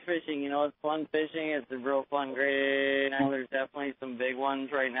fishing, it's fun fishing. It's a real fun, great. There's definitely some big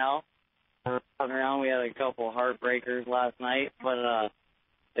ones right now. Around, we had a couple heartbreakers last night, but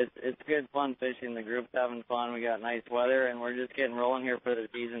it's good fun fishing. The group's having fun. We got nice weather, and we're just getting rolling here for the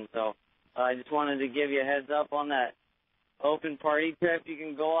season. So I just wanted to give you a heads up on that open party trip. You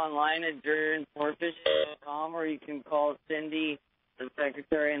can go online at JourneymanSportFishing.com, or you can call Cindy, the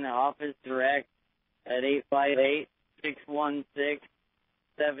secretary in the office, direct at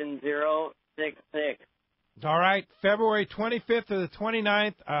 858-616-7066. All right, February 25th to the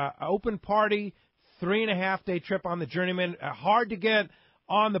 29th, open party, 3.5 day trip on the Journeyman. Hard to get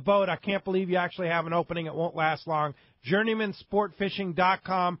on the boat. I can't believe you actually have an opening. It won't last long.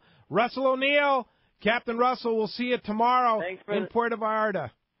 JourneymanSportFishing.com. Russell O'Neill, Captain Russell, we'll see you tomorrow in Puerto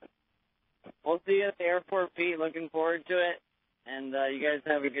Vallarta. We'll see you at the airport, Pete. Looking forward to it. And you guys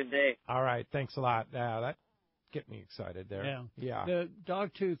have a good day. All right, thanks a lot. get me excited there. Yeah. Yeah. The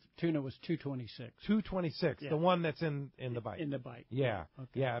dogtooth tuna was $2.26. $2.26. Yeah. The one that's in the bite. In the bite. Yeah.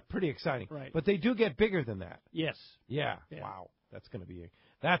 Okay. Yeah. Pretty exciting. Right. But they do get bigger than that. Yes. Yeah. Yeah. Wow. That's got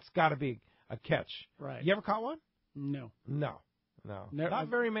to be a catch. Right. You ever caught one? No. No. Not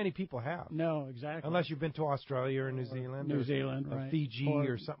very many people have. No, exactly. Unless you've been to Australia or New Zealand. New Zealand, or right. Fiji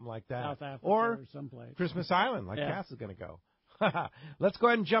or something like that. South Africa or someplace. Christmas Island, like Yeah. Cass is going to go. Let's go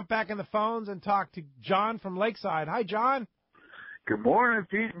ahead and jump back in the phones and talk to John from Lakeside. Hi, John. Good morning,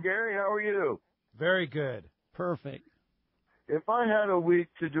 Pete and Gary. How are you? Very good. Perfect. If I had a week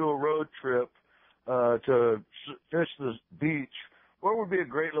to do a road trip to fish the beach, where would be a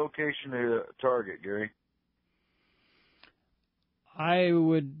great location to target, Gary? I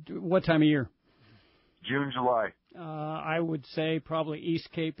would. What time of year? June, July. I would say probably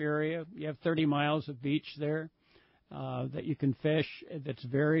East Cape area. You have 30 miles of beach there that you can fish. That's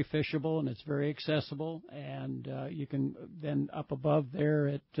very fishable and it's very accessible. And you can then up above there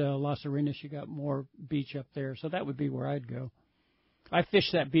at Las Arenas, you got more beach up there. So that would be where I'd go. I fish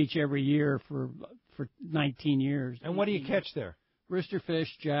that beach every year for 19 years. And what do you catch there? Roosterfish,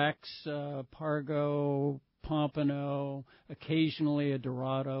 jacks, pargo, pompano, occasionally a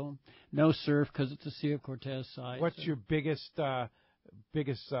dorado. No surf because it's a Sea of Cortez site. What's your biggest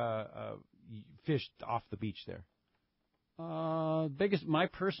fish off the beach there? My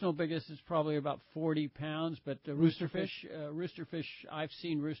personal biggest is probably about 40 pounds, but roosterfish, I've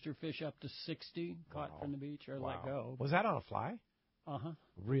seen roosterfish up to 60 caught from the beach or let go. Was that on a fly? Uh-huh.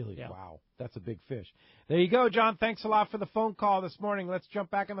 Really? Yeah. Wow. That's a big fish. There you go, John. Thanks a lot for the phone call this morning. Let's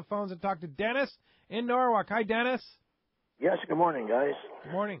jump back on the phones and talk to Dennis in Norwalk. Hi, Dennis. Yes, good morning, guys.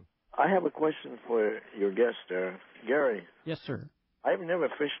 Good morning. I have a question for your guest there. Gary. Yes, sir. I've never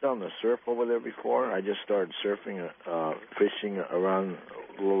fished on the surf over there before. I just started surfing, fishing around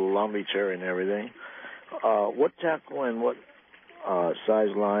Long Beach area and everything. What tackle and what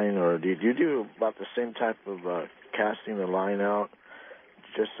size line, or do you do about the same type of casting the line out?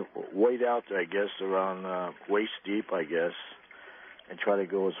 Just wade out, I guess, around waist deep, I guess, and try to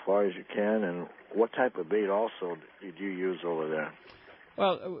go as far as you can. And what type of bait also did you use over there?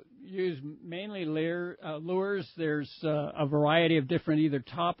 Well, use mainly lures. There's a variety of different, either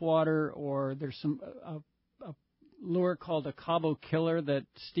topwater or there's some a lure called a Cabo Killer that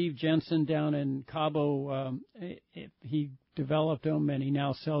Steve Jensen down in Cabo, he developed them and he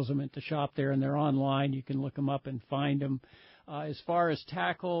now sells them at the shop there, and they're online. You can look them up and find them. As far as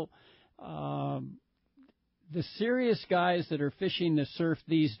tackle, the serious guys that are fishing the surf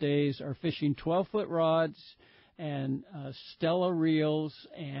these days are fishing 12-foot rods and Stella reels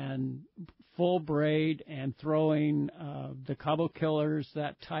and full braid and throwing the Cabo Killers,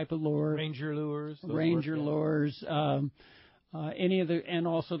 that type of lure. Ranger lures. Any of the, and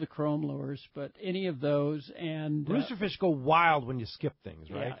also the chrome lures, but any of those. And roosterfish go wild when you skip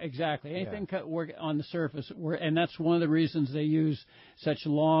things, right? Yeah, exactly. Anything work on the surface, and that's one of the reasons they use such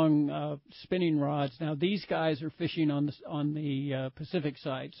long spinning rods. Now these guys are fishing on the Pacific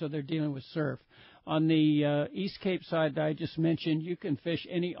side, so they're dealing with surf. On the East Cape side that I just mentioned, you can fish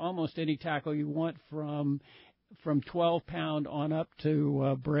almost any tackle you want from 12-pound on up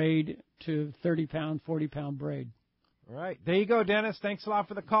to braid to 30-pound, 40-pound braid. All right. There you go, Dennis. Thanks a lot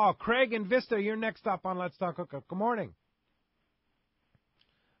for the call. Craig in Vista, you're next up on Let's Talk Hookup. Good morning.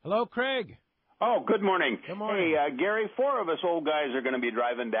 Hello, Craig. Oh, good morning. Good morning. Hey, Gary, 4 of us old guys are going to be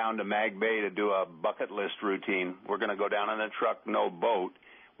driving down to Mag Bay to do a bucket list routine. We're going to go down in a truck, no boat.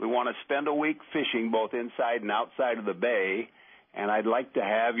 We want to spend a week fishing both inside and outside of the bay, and I'd like to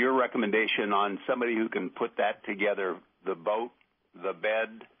have your recommendation on somebody who can put that together, the boat, the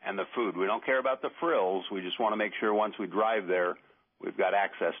bed, and the food. We don't care about the frills. We just want to make sure once we drive there, we've got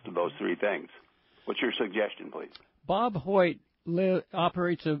access to those 3 things. What's your suggestion, please? Bob Hoyt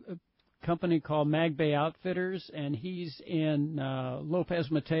operates a company called Mag Bay Outfitters, and he's in Lopez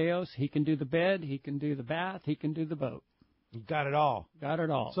Mateos. He can do the bed, he can do the bath, he can do the boat. You got it all. Got it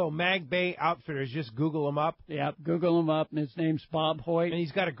all. So Mag Bay Outfitters, just Google him up. Yeah, Google him up, and his name's Bob Hoyt. And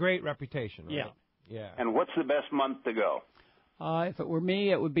he's got a great reputation, right? Yeah. And what's the best month to go? If it were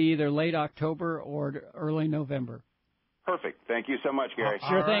me, it would be either late October or early November. Perfect. Thank you so much, Gary.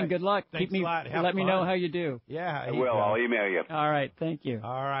 Sure thing. Right. Good luck. Thanks a lot. Have Let me fun. know how you do. Yeah, I will. I'll email you. All right. Thank you.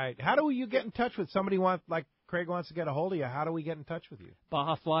 All right. How do you get in touch with somebody like Craig wants to get a hold of you? How do we get in touch with you?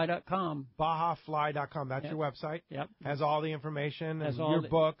 BajaFly.com. BajaFly.com. That's your website? Yep. Has all the information Has and all your the-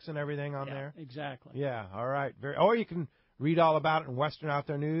 books and everything on Yeah, there? exactly. Yeah. All right. Or you can read all about it in Western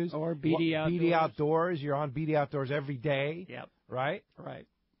Outdoor News. Or BD Outdoors. BD Outdoors. You're on BD Outdoors every day. Yep. Right? Right.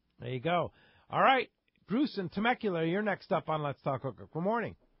 There you go. All right. Bruce in Temecula, you're next up on Let's Talk Hookup. Good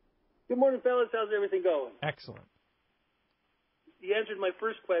morning. Good morning, fellas. How's everything going? Excellent. You answered my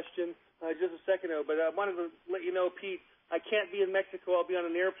first question just a second ago, but I wanted to let you know, Pete, I can't be in Mexico. I'll be on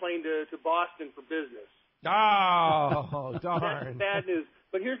an airplane to Boston for business. Oh, darn. That's bad news.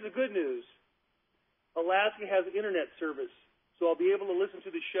 But here's the good news. Alaska has internet service, so I'll be able to listen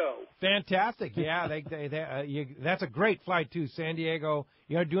to the show. Fantastic. Yeah, that's a great flight, too. San Diego.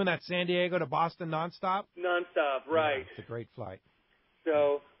 You're doing that San Diego to Boston nonstop? Nonstop, right. Yeah, it's a great flight.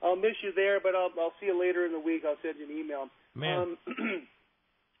 So I'll miss you there, but I'll see you later in the week. I'll send you an email. Man.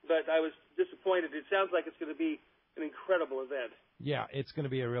 But I was disappointed. It sounds like it's going to be an incredible event. Yeah, it's going to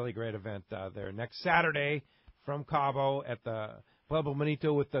be a really great event there. Next Saturday from Cabo at the Pueblo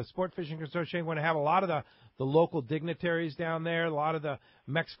Bonito with the Sport Fishing Association. We're going to have a lot of the local dignitaries down there, a lot of the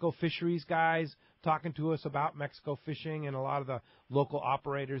Mexico fisheries guys talking to us about Mexico fishing, and a lot of the local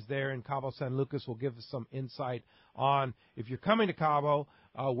operators there in Cabo San Lucas will give us some insight on, if you're coming to Cabo,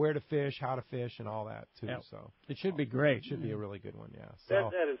 where to fish, how to fish, and all that, too. Yep. So it should be great. It should be a really good one, yeah. So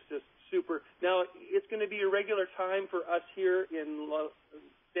That is just super. Now, it's going to be a regular time for us here in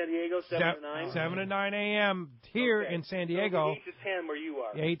San Diego, 7 to 9? 7 to 9 a.m. here in San Diego. 8 to 10 where you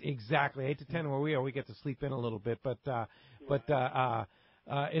are. 8 to 10 where we are. We get to sleep in a little bit, but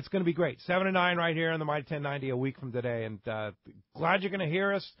it's going to be great. 7 to 9 right here on the Mighty 1090 a week from today, and glad you're going to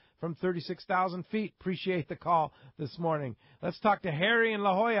hear us from 36,000 feet. Appreciate the call this morning. Let's talk to Harry in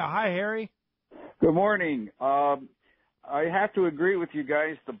La Jolla. Hi, Harry. Good morning. I have to agree with you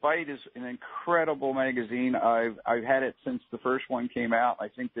guys. The Bite is an incredible magazine. I've had it since the first one came out. I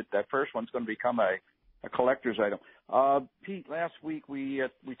think that first one's going to become a collector's item. Pete, last week we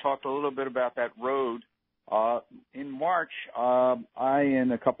talked a little bit about that road. In March, I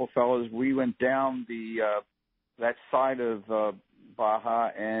and a couple fellows, we went down that side of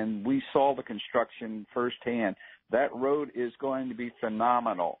Baja, and we saw the construction firsthand. That road is going to be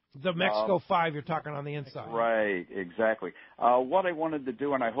phenomenal. The Mexico 5 you're talking on the inside. Right, exactly. What I wanted to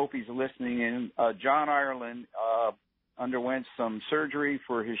do, and I hope he's listening in, John Ireland underwent some surgery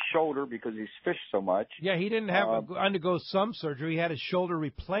for his shoulder because he's fished so much. Yeah, he didn't have to undergo some surgery. He had his shoulder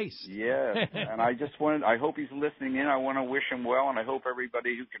replaced. Yes, and I hope he's listening in. I want to wish him well, and I hope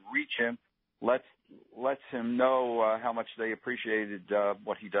everybody who can reach him lets him know how much they appreciated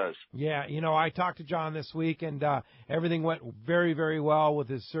what he does. Yeah, I talked to John this week, and everything went very, very well with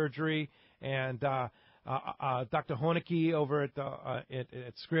his surgery. And Dr. Honeke over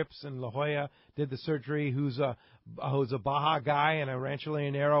at Scripps in La Jolla did the surgery, who's a Baja guy and a Rancho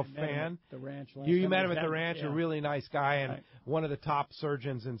Leonero fan. The ranch. You met him at the ranch, yeah. A really nice guy, and one of the top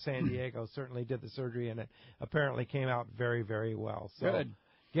surgeons in San Diego. Certainly did the surgery, and it apparently came out very, very well. So. Good.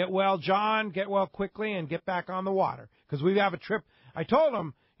 Get well, John. Get well quickly and get back on the water. Because we have a trip. I told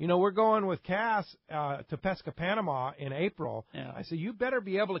him, we're going with Cass to Pesca Panama in April. Yeah. I said, you better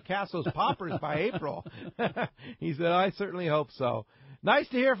be able to cast those poppers by April. He said, I certainly hope so. Nice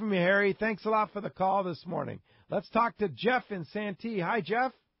to hear from you, Harry. Thanks a lot for the call this morning. Let's talk to Jeff in Santee. Hi,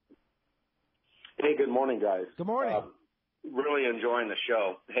 Jeff. Hey, good morning, guys. Good morning. Really enjoying the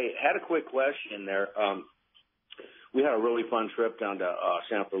show. Hey, had a quick question there. We had a really fun trip down to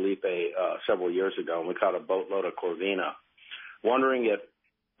San Felipe several years ago, and we caught a boatload of Corvina. Wondering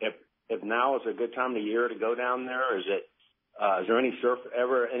if now is a good time of the year to go down there. Is there any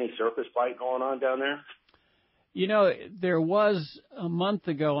surface bite going on down there? There was a month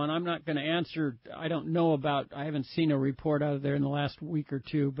ago, and I'm not going to answer. I haven't seen a report out of there in the last week or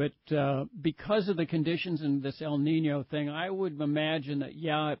two, but because of the conditions and this El Nino thing, I would imagine that,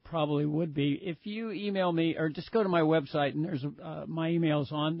 it probably would be. If you email me, or just go to my website, and there's my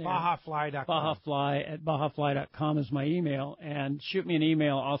email's on there. BajaFly.com. BajaFly@BajaFly.com is my email, and shoot me an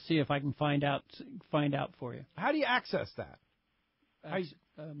email. I'll see if I can find out for you. How do you access that? I'm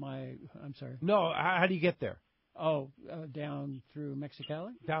sorry. No, how do you get there? Down through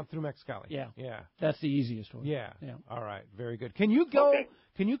Mexicali? Down through Mexicali. Yeah. Yeah. That's the easiest way. Yeah. Yeah. All right. Very good. Can you go? Okay.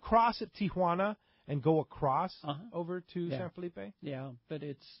 Can you cross at Tijuana and go across over to San Felipe? Yeah, but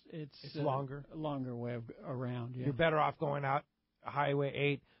it's longer. A longer way around. Yeah. You're better off going out Highway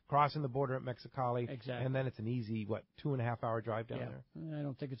 8, crossing the border at Mexicali, exactly, and then it's an easy 2.5 hour drive down there. I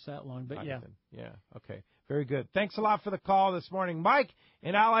don't think it's that long, but Yeah. Okay. Very good. Thanks a lot for the call this morning, Mike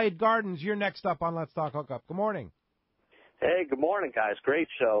in Allied Gardens. You're next up on Let's Talk Hookup. Good morning. Hey, good morning, guys. Great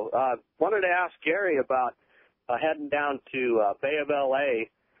show. Wanted to ask Gary about heading down to Bay of LA,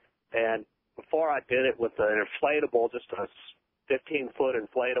 and before I did it with an inflatable, just a 15-foot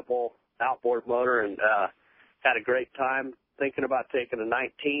inflatable outboard motor, and had a great time. Thinking about taking a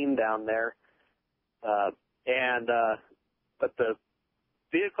 19 down there, but the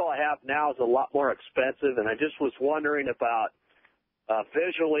vehicle I have now is a lot more expensive, and I just was wondering about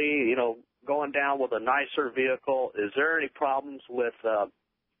visually, going down with a nicer vehicle? Is there any problems with,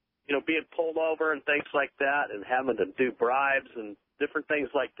 being pulled over and things like that and having to do bribes and different things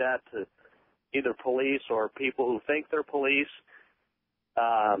like that to either police or people who think they're police?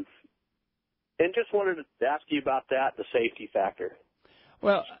 And just wanted to ask you about that, the safety factor.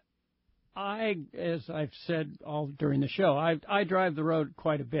 Well, as I've said all during the show, I drive the road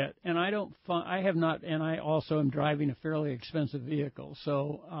quite a bit, and I also am driving a fairly expensive vehicle.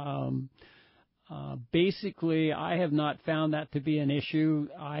 So basically, I have not found that to be an issue.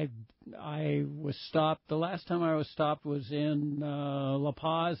 I was stopped. The last time I was stopped was in La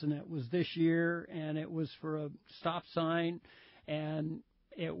Paz, and it was this year, and it was for a stop sign, and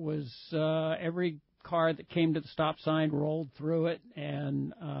it was every car that came to the stop sign rolled through it,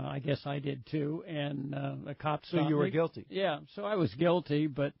 and I guess I did too, and the cop stopped me. So you were guilty? Yeah, so I was guilty,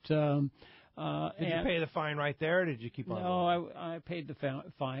 but... did you pay the fine right there, or did you keep on going? No, I paid the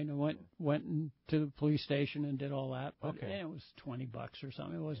fine. I went to the police station and did all that, but it was $20 or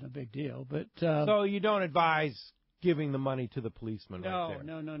something. It wasn't a big deal. But so you don't advise giving the money to the policeman right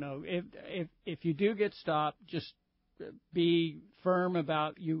there? No. If you do get stopped, just be firm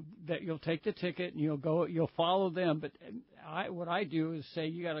about that you'll take the ticket and you'll follow them. But what I do is say,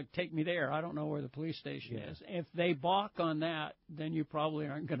 you got to take me there. I don't know where the police station is. If they balk on that, then you probably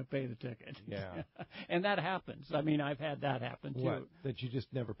aren't going to pay the ticket. Yeah. And that happens. I mean, I've had that happen too. What? That you just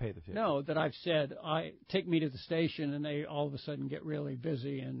never pay the ticket? No, that I've said, take me to the station, and they all of a sudden get really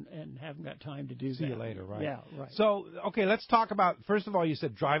busy and haven't got time to do that. See you later, right? Yeah, right. So, okay, let's talk about, first of all, you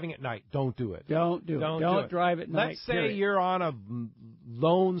said driving at night. Don't do it. Don't drive at night. Let's say you're on a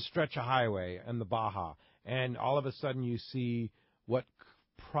lone stretch of highway in the Baja, and all of a sudden you see what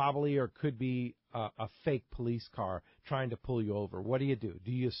probably or could be a fake police car trying to pull you over. What do you do?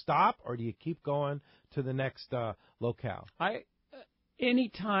 Do you stop, or do you keep going to the next locale? Any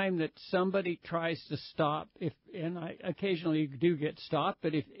time that somebody tries to stop, and I occasionally do get stopped,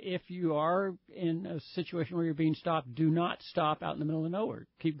 but if you are in a situation where you're being stopped, do not stop out in the middle of nowhere.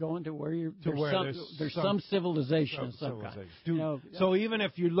 Keep going to where there's some civilization of some kind. So even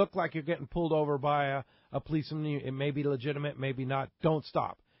if you look like you're getting pulled over by a policeman, it may be legitimate, maybe not. Don't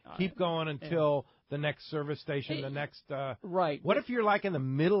stop. Keep going until the next service station, the next. Right. What if you're like in the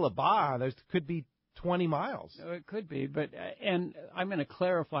middle of Baja? There could be 20 miles. It could be, but and I'm going to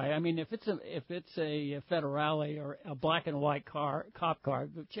clarify. I mean, if it's a Federale or a black and white cop car,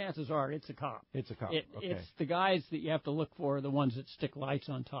 the chances are it's a cop. It's a cop. Okay. It's the guys that you have to look for, the ones that stick lights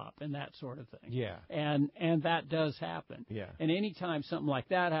on top and that sort of thing. Yeah. And that does happen. Yeah. And anytime something like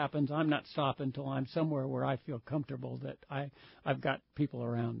that happens, I'm not stopping until I'm somewhere where I feel comfortable that I've got people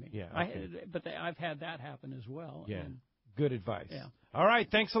around me. Yeah. Okay. But I've had that happen as well. Yeah. Good advice. Yeah. All right,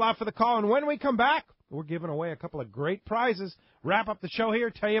 thanks a lot for the call. And when we come back, we're giving away a couple of great prizes. Wrap up the show here,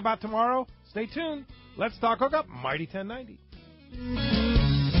 tell you about tomorrow. Stay tuned. Let's Talk Hookup, Mighty 1090.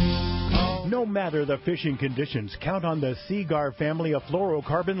 No matter the fishing conditions, count on the Seagar family of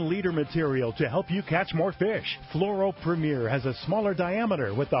fluorocarbon leader material to help you catch more fish. Fluoro Premier has a smaller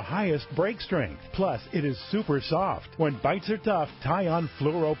diameter with the highest break strength. Plus, it is super soft. When bites are tough, tie on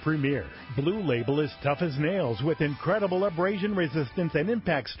Fluoro Premier. Blue Label is tough as nails with incredible abrasion resistance and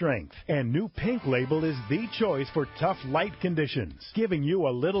impact strength. And new Pink Label is the choice for tough light conditions, giving you a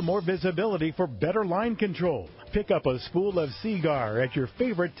little more visibility for better line control. Pick up a spool of Seagar at your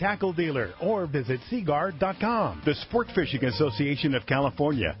favorite tackle dealer or visit Seagar.com. The Sport Fishing Association of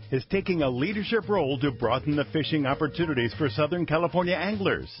California is taking a leadership role to broaden the fishing opportunities for Southern California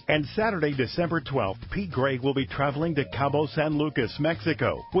anglers. And Saturday, December 12th, Pete Gregg will be traveling to Cabo San Lucas,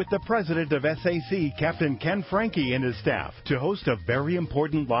 Mexico, with the president of SAC, Captain Ken Frankie, and his staff to host a very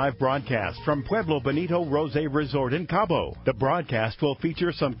important live broadcast from Pueblo Bonito Rose Resort in Cabo. The broadcast will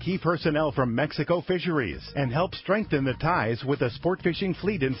feature some key personnel from Mexico Fisheries and help strengthen the ties with the sport fishing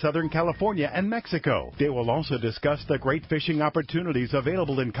fleet in Southern California and Mexico. They will also discuss the great fishing opportunities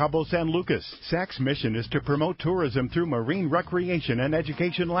available in Cabo San Lucas. SAC's mission is to promote tourism through marine recreation and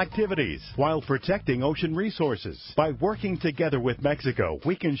educational activities while protecting ocean resources. By working together with Mexico,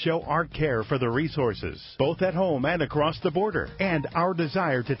 we can show our care for the resources, both at home and across the border, and our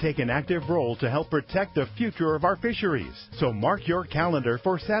desire to take an active role to help protect the future of our fisheries. So mark your calendar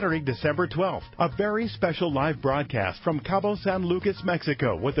for Saturday, December 12th, a very special live broadcast from Cabo San Lucas,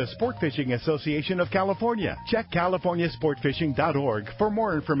 Mexico, with the Sport Fishing Fishing Association of California. Check californiasportfishing.org for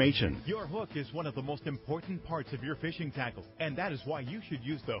more information. Your hook is one of the most important parts of your fishing tackle, and that is why you should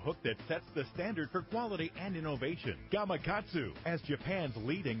use the hook that sets the standard for quality and innovation. Gamakatsu. As Japan's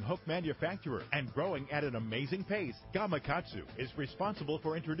leading hook manufacturer and growing at an amazing pace, Gamakatsu is responsible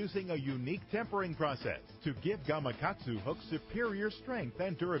for introducing a unique tempering process to give Gamakatsu hooks superior strength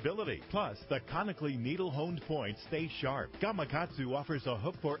and durability. Plus, the conically needle-honed points stay sharp. Gamakatsu offers a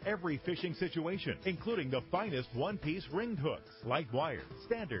hook for every fishing situation, including the finest one-piece ringed hooks, light wire,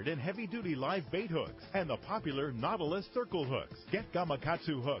 standard and heavy-duty live bait hooks, and the popular Nautilus circle hooks. Get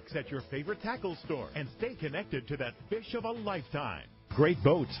Gamakatsu hooks at your favorite tackle store and stay connected to that fish of a lifetime. Great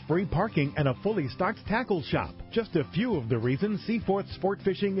boats, free parking, and a fully stocked tackle shop. Just a few of the reasons Seaforth Sport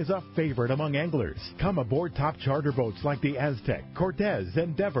Fishing is a favorite among anglers. Come aboard top charter boats like the Aztec, Cortez,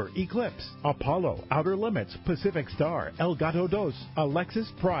 Endeavor, Eclipse, Apollo, Outer Limits, Pacific Star, El Gato Dos, Alexis,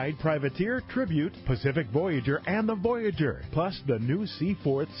 Pride, Privateer, Tribute, Pacific Voyager, and the Voyager. Plus, the new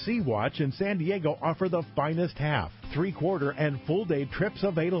Seaforth Sea Watch in San Diego offer the finest half, three-quarter, and full-day trips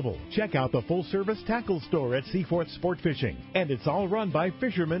available. Check out the full-service tackle store at Seaforth Sport Fishing. And it's all run by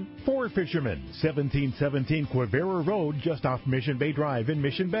fishermen for fishermen. 1717 Quivira Road, just off Mission Bay Drive in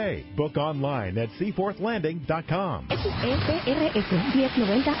Mission Bay. Book online at seaforthlanding.com. XEPRS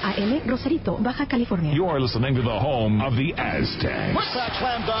 1090 AM, Rosarito, Baja California. You're listening to the home of the Aztecs. What's that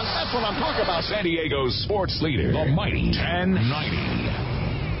slam dunk? That's what I'm talking about. San Diego's sports leader, the mighty 1090.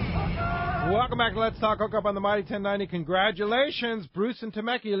 Welcome back to Let's Talk Hookup on the Mighty 1090. Congratulations, Bruce and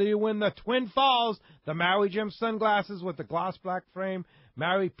Temecula. You win the Twin Falls, the Maui Jim sunglasses with the gloss black frame,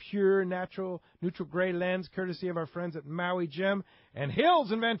 Maui Pure Neutral Gray lens, courtesy of our friends at Maui Jim. And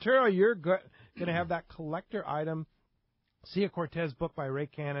Hills in Ventura, you're going to have that collector item, Cia Cortez book by Ray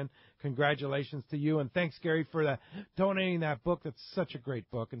Cannon. Congratulations to you, and thanks, Gary, for donating that book. That's such a great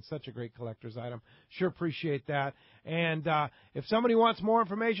book and such a great collector's item. Sure appreciate that. And if somebody wants more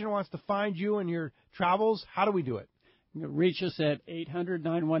information, wants to find you and your travels, how do we do it? You can reach us at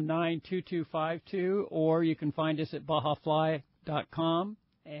 800-919-2252, or you can find us at BajaFly.com.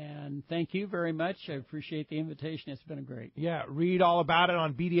 And thank you very much. I appreciate the invitation. It's been great. Yeah, read all about it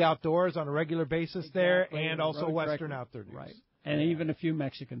on BD Outdoors on a regular basis there, and also Western Outdoor News. Right. And even a few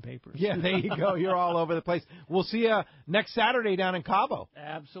Mexican papers. Yeah, there you go. You're all over the place. We'll see you next Saturday down in Cabo.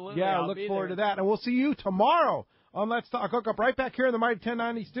 Absolutely. Yeah, I'll look be forward there. to that. And we'll see you tomorrow on Let's Talk Hookup right back here in the Mighty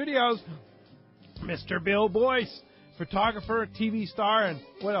 1090 studios. Mr. Bill Boyce, photographer, TV star, and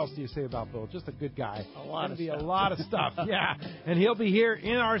what else do you say about Bill? Just a good guy. A lot of stuff. Yeah, and he'll be here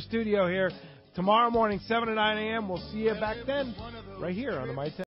in our studio here tomorrow morning, 7 to 9 a.m. We'll see you back then right here on the Mighty 1090.